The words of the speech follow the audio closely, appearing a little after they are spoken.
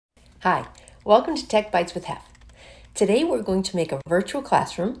Hi, welcome to Tech Bites with Hef. Today we're going to make a virtual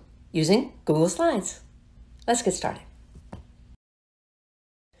classroom using Google Slides. Let's get started.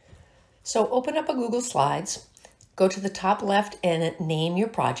 So open up a Google Slides, go to the top left and name your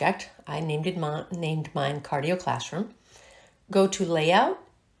project. I named mine Cardio Classroom. Go to Layout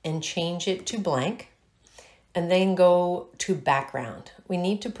and change it to blank, and then go to Background. We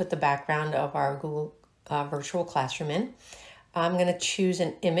need to put the background of our Google virtual classroom in. I'm going to choose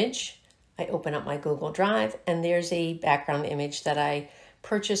an image. I open up my Google Drive and there's a background image that I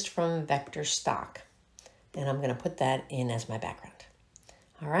purchased from Vector Stock. And I'm going to put that in as my background.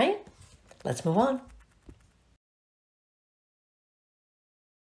 All right, let's move on.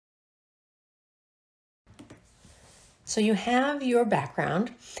 So you have your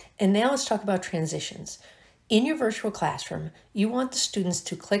background, and now let's talk about transitions. In your virtual classroom, you want the students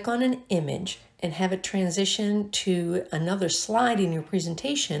to click on an image and have it transition to another slide in your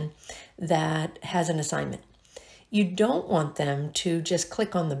presentation that has an assignment. You don't want them to just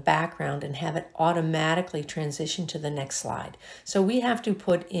click on the background and have it automatically transition to the next slide. So we have to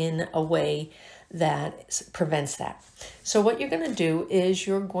put in a way that prevents that. So what you're going to do is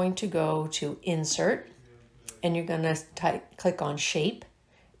you're going to go to Insert, and you're going to click on Shape,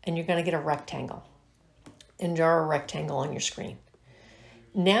 and you're going to get a rectangle. And draw a rectangle on your screen.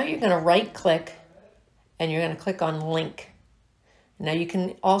 Now you're going to right click and you're going to click on Link. Now you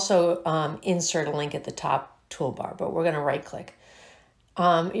can also insert a link at the top toolbar, but we're going to right click.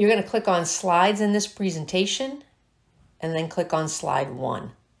 You're going to click on Slides in this presentation and then click on Slide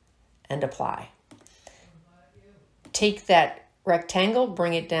 1 and apply. Take that rectangle,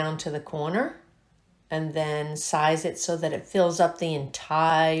 bring it down to the corner, and then size it so that it fills up the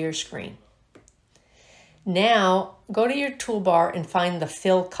entire screen. Now, go to your toolbar and find the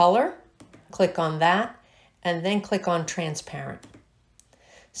fill color, click on that, and then click on transparent.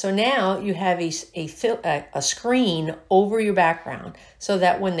 So now you have a screen over your background so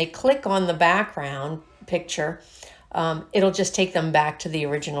that when they click on the background picture, it'll just take them back to the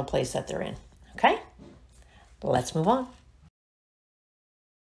original place that they're in, okay? Let's move on.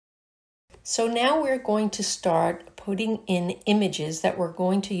 So now we're going to start putting in images that we're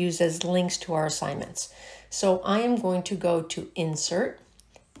going to use as links to our assignments. So I am going to go to Insert,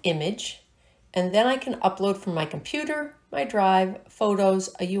 Image, and then I can upload from my computer, my drive, photos,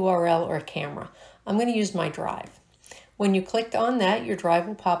 a URL, or a camera. I'm going to use my drive. When you click on that, your drive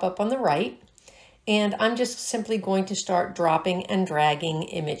will pop up on the right, and I'm just simply going to start dropping and dragging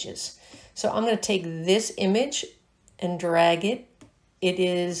images. So I'm going to take this image and drag it. It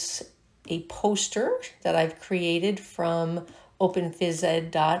is a poster that I've created from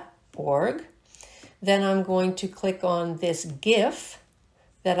openphysed.org. Then I'm going to click on this GIF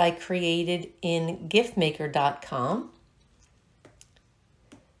that I created in gifmaker.com.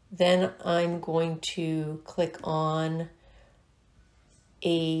 Then I'm going to click on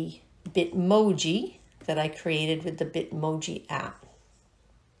a Bitmoji that I created with the Bitmoji app.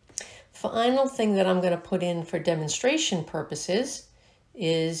 Final thing that I'm going to put in for demonstration purposes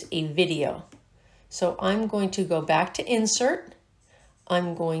is a video. So I'm going to go back to Insert.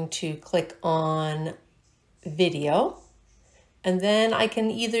 I'm going to click on Video, and then I can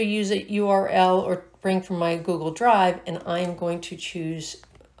either use a URL or bring from my Google Drive, and I'm going to choose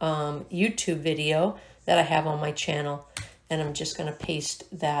YouTube video that I have on my channel, and I'm just going to paste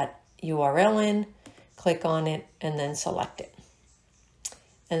that URL in, click on it, and then select it.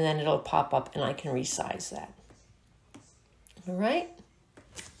 And then it'll pop up and I can resize that. All right.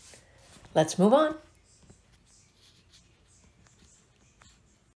 Let's move on.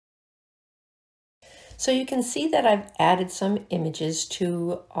 So you can see that I've added some images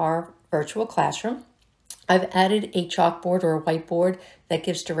to our virtual classroom. I've added a chalkboard or a whiteboard that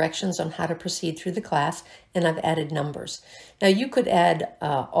gives directions on how to proceed through the class, and I've added numbers. Now you could add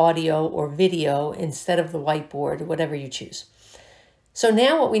audio or video instead of the whiteboard, whatever you choose. So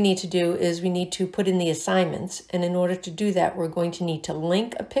now what we need to do is we need to put in the assignments, and in order to do that, we're going to need to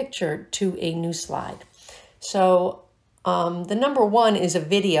link a picture to a new slide. So the number 1 is a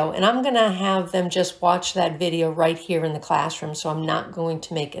video, and I'm going to have them just watch that video right here in the classroom, so I'm not going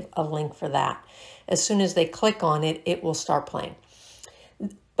to make it a link for that. As soon as they click on it, it will start playing.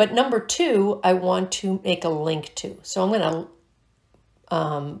 But number 2, I want to make a link to. So I'm going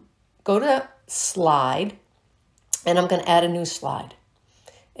to go to Slide, and I'm going to add a new slide.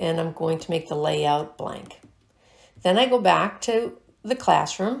 And I'm going to make the layout blank. Then I go back to the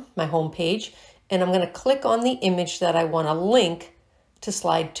classroom, my home page, and I'm going to click on the image that I want to link to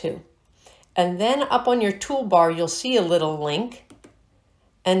slide 2. And then up on your toolbar, you'll see a little link.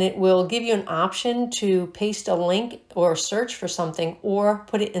 and it will give you an option to paste a link or search for something or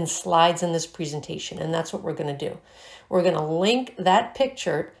put it in slides in this presentation. And that's what we're going to do. We're going to link that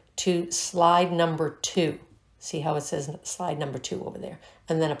picture to slide number 2. See how it says slide number 2 over there,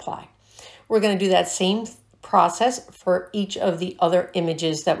 and then apply. We're going to do that same process for each of the other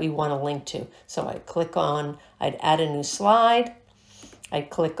images that we want to link to. So I'd add a new slide. I'd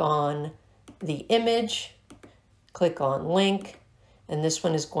click on the image, click on link, and this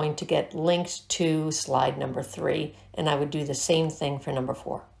one is going to get linked to slide number 3. And I would do the same thing for number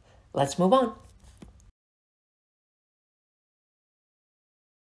 4. Let's move on.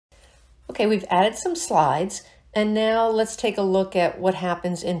 Okay, we've added some slides, and now let's take a look at what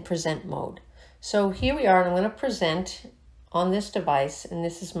happens in present mode. So here we are, and I'm going to present on this device, and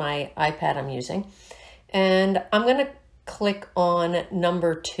this is my iPad I'm using. And I'm going to click on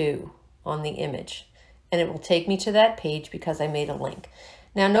number 2 on the image, and it will take me to that page because I made a link.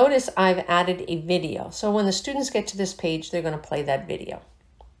 Now notice I've added a video. So when the students get to this page, they're going to play that video.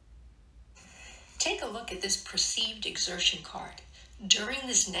 Take a look at this perceived exertion card. During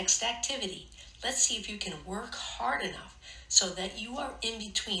this next activity, let's see if you can work hard enough so that you are in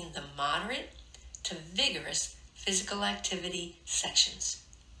between the moderate to vigorous physical activity sections.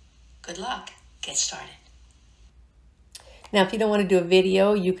 Good luck. Get started. Now, if you don't want to do a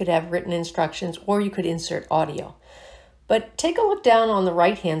video, you could have written instructions or you could insert audio. But take a look down on the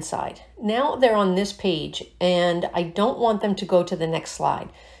right-hand side. Now they're on this page, and I don't want them to go to the next slide.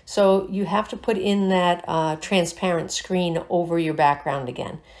 So you have to put in that transparent screen over your background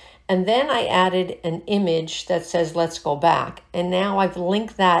again. And then I added an image that says, let's go back. And now I've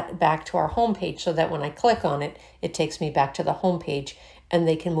linked that back to our home page so that when I click on it, it takes me back to the home page and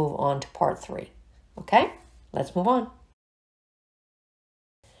they can move on to part 3. Okay, let's move on.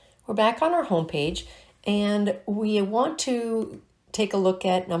 We're back on our home page, and we want to take a look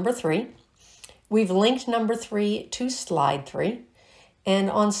at number 3. We've linked number 3 to slide 3.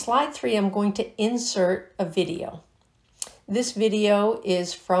 And on slide 3, I'm going to insert a video. This video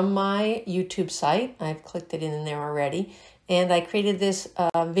is from my YouTube site. I've clicked it in there already. And I created this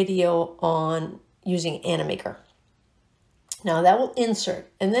video on using Animaker. Now that will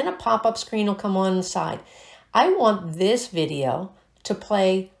insert, and then a pop-up screen will come on the side. I want this video to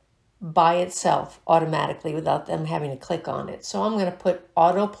play by itself automatically without them having to click on it. So I'm going to put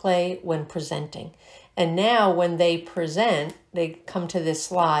autoplay when presenting. And now when they present, they come to this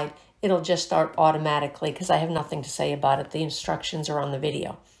slide, it'll just start automatically because I have nothing to say about it. The instructions are on the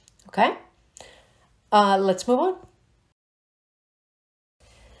video. Okay? Let's move on.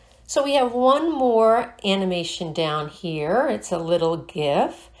 So we have one more animation down here. It's a little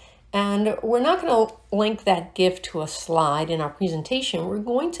GIF. And we're not going to link that GIF to a slide in our presentation. We're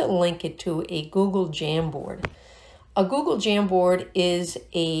going to link it to a Google Jamboard. A Google Jamboard is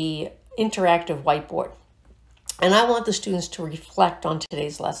an interactive whiteboard. And I want the students to reflect on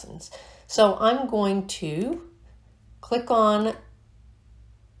today's lessons. So I'm going to click on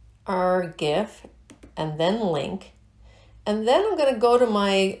our GIF and then link. And then I'm going to go to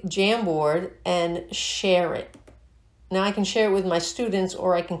my Jamboard and share it. Now I can share it with my students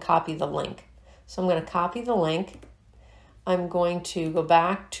or I can copy the link. So I'm going to copy the link. I'm going to go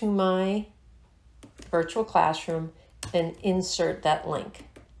back to my virtual classroom and insert that link.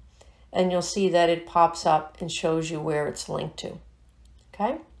 And you'll see that it pops up and shows you where it's linked to.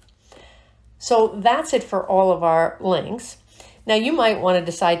 Okay? So that's it for all of our links. Now you might want to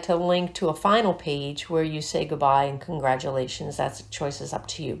decide to link to a final page where you say goodbye and congratulations. That choice is up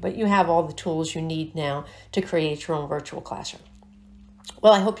to you. But you have all the tools you need now to create your own virtual classroom.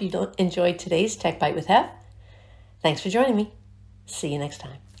 Well, I hope you enjoyed today's Tech Bite with Hef. Thanks for joining me. See you next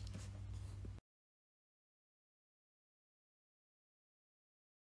time.